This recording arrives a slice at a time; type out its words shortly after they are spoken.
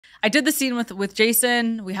I did the scene with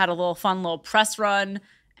Jason. We had a little fun little press run,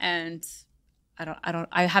 and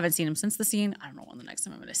I haven't seen him since the scene. I don't know when the next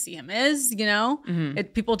time I'm going to see him is, you know?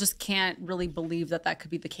 People just can't really believe that could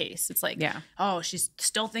be the case. It's like, oh, she's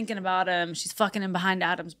still thinking about him. She's fucking him behind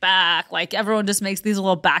Adam's back. Like, everyone just makes these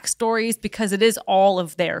little backstories because it is all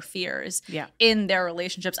of their fears in their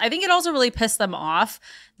relationships. I think it also really pissed them off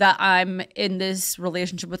that I'm in this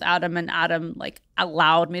relationship with Adam, and Adam, like,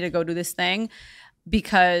 allowed me to go do this thing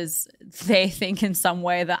because they think in some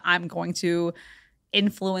way that I'm going to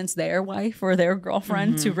influence their wife or their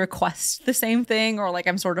girlfriend to request the same thing, or like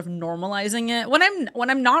I'm sort of normalizing it when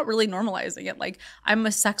I'm not really normalizing it. Like, I'm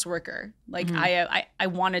a sex worker. Like, I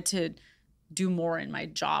wanted to do more in my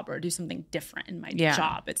job or do something different in my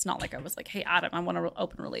job. It's not like I was like, hey, Adam, I want an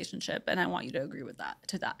open relationship and I want you to agree with that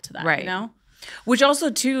to that, right. You know? Which also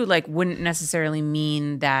too, like, wouldn't necessarily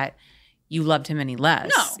mean that you loved him any less.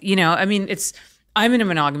 No. You know, I mean, I'm in a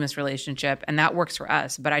monogamous relationship, and that works for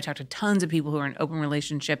us. But I talked to tons of people who are in open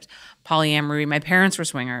relationships, polyamory. My parents were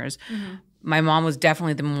swingers. My mom was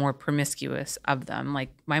definitely the more promiscuous of them. Like,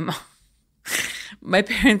 my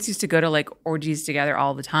parents used to go to like orgies together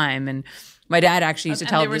all the time, and my dad actually used to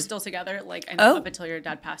tell. They were still together, like, I know, up until your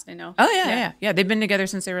dad passed. I know. Oh yeah. They've been together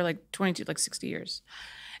since they were like 22, like 60 years.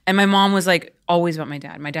 And my mom was like always about my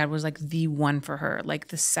dad. My dad was like the one for her. Like,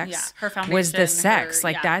 the sex her foundation was the sex.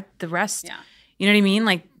 That. The rest. Yeah. You know what I mean?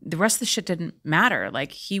 Like, the rest of the shit didn't matter.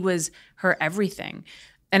 Like, he was her everything.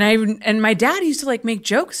 And my dad used to like make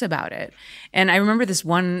jokes about it. And I remember this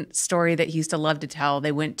one story that he used to love to tell.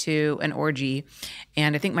 They went to an orgy,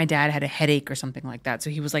 and I think my dad had a headache or something like that. So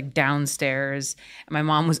he was like downstairs, and my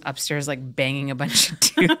mom was upstairs like banging a bunch of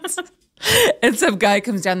dudes. And some guy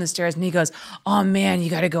comes down the stairs and he goes, oh man, you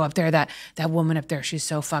got to go up there. That woman up there, she's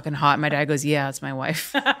so fucking hot. And my dad goes, yeah, it's my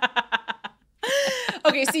wife.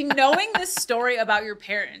 Okay, see, knowing this story about your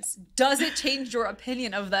parents, does it change your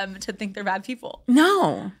opinion of them to think they're bad people?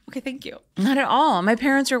 No. Okay, thank you. Not at all. My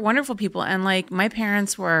parents are wonderful people. And like, my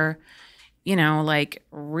parents were, you know, like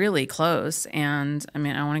really close. And I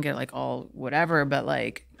mean, I don't want to get like all whatever, but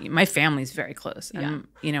like, my family's very close. And,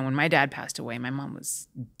 you know, when my dad passed away, my mom was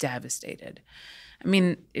devastated. I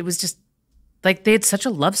mean, it was just like they had such a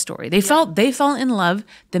love story. They fell in love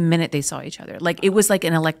the minute they saw each other. Like, it was like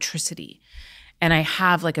an electricity. And I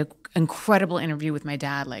have like an incredible interview with my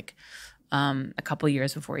dad, like a couple of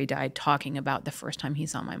years before he died, talking about the first time he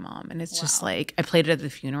saw my mom. And it's just like, I played it at the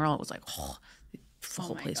funeral. It was like, the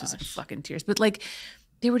whole place was in fucking tears. But like,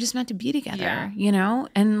 they were just meant to be together, you know?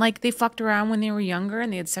 And like, they fucked around when they were younger,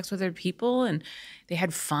 and they had sex with other people, and they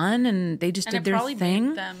had fun, and they just did their thing. And it probably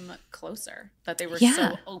made them closer, that they were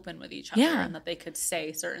so open with each other, and that they could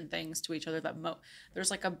say certain things to each other that there's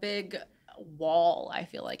like a big wall, I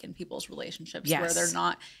feel like, in people's relationships where they're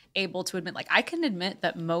not able to admit. Like, I can admit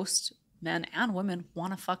that most men and women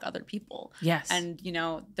want to fuck other people. Yes. And, you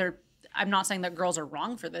know, I'm not saying that girls are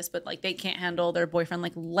wrong for this, but like, they can't handle their boyfriend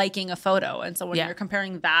like liking a photo. And so when you're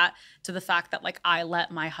comparing that to the fact that like, I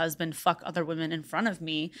let my husband fuck other women in front of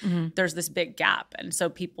me, there's this big gap. And so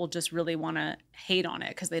people just really want to hate on it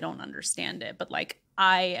because they don't understand it. But like,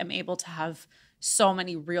 I am able to have so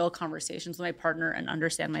many real conversations with my partner and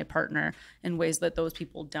understand my partner in ways that those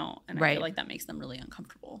people don't. And I feel like that makes them really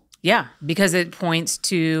uncomfortable. Yeah, because it points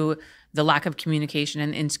to the lack of communication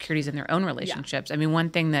and insecurities in their own relationships. I mean, one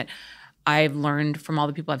thing that I've learned from all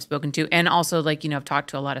the people I've spoken to, and also like, you know, I've talked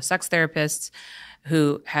to a lot of sex therapists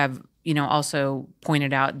who have, you know, also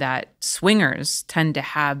pointed out that swingers tend to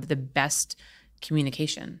have the best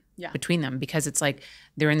communication between them, because it's like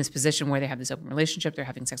they're in this position where they have this open relationship, they're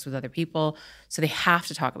having sex with other people, so they have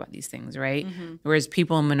to talk about these things, right? Whereas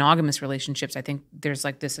people in monogamous relationships, I think there's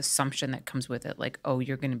like this assumption that comes with it, like, oh,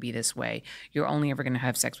 you're going to be this way, you're only ever going to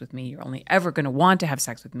have sex with me, you're only ever going to want to have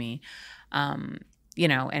sex with me, you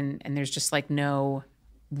know, and there's just like no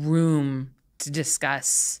room to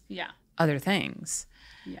discuss other things.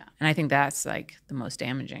 And I think that's like the most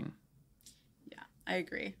damaging. I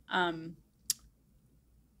agree.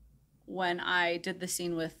 When I did the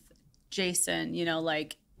scene with Jason, you know,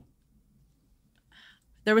 like,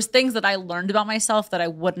 there was things that I learned about myself that I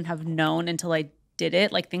wouldn't have known until I did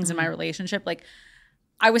it, like things in my relationship. Like,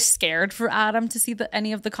 I was scared for Adam to see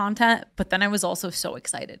any of the content, but then I was also so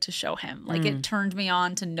excited to show him. Like, it turned me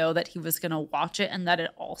on to know that he was going to watch it, and that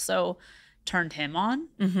it also turned him on,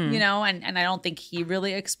 you know, and I don't think he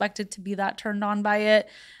really expected to be that turned on by it.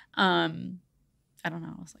 I don't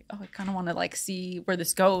know. I was like, oh, I kind of want to like see where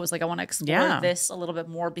this goes. Like, I want to explore this a little bit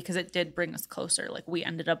more, because it did bring us closer. Like, we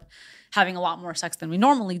ended up having a lot more sex than we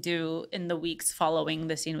normally do in the weeks following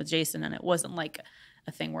the scene with Jason. And it wasn't like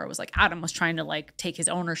a thing where it was like Adam was trying to like take his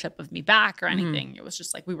ownership of me back or anything. It was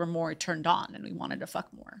just like we were more turned on and we wanted to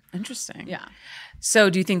fuck more. Interesting. Yeah. So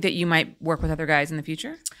do you think that you might work with other guys in the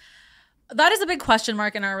future? That is a big question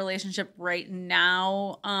mark in our relationship right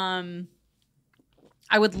now.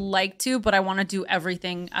 I would like to, but I want to do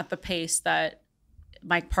everything at the pace that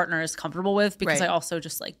my partner is comfortable with, because I also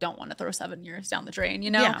just like don't want to throw 7 years down the drain, you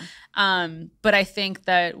know? Yeah. But I think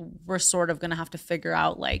that we're sort of going to have to figure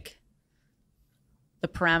out like the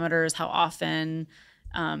parameters, how often,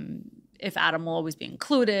 if Adam will always be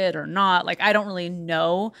included or not. Like, I don't really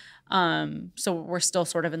know. So we're still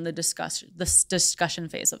sort of in the discussion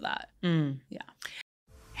phase of that. Yeah.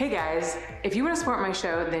 Hey guys, if you want to support my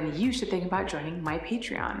show, then you should think about joining my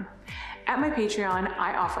Patreon. At my Patreon,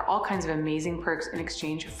 I offer all kinds of amazing perks in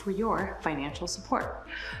exchange for your financial support.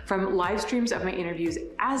 From live streams of my interviews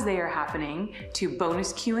as they are happening, to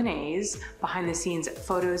bonus Q&As, behind the scenes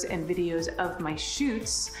photos and videos of my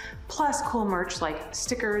shoots, plus cool merch like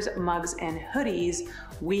stickers, mugs, and hoodies,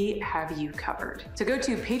 we have you covered. So go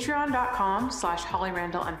to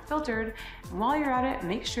patreon.com/HollyRandallUnfiltered, and while you're at it,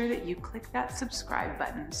 make sure that you click that subscribe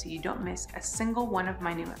button so you don't miss a single one of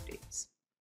my new updates.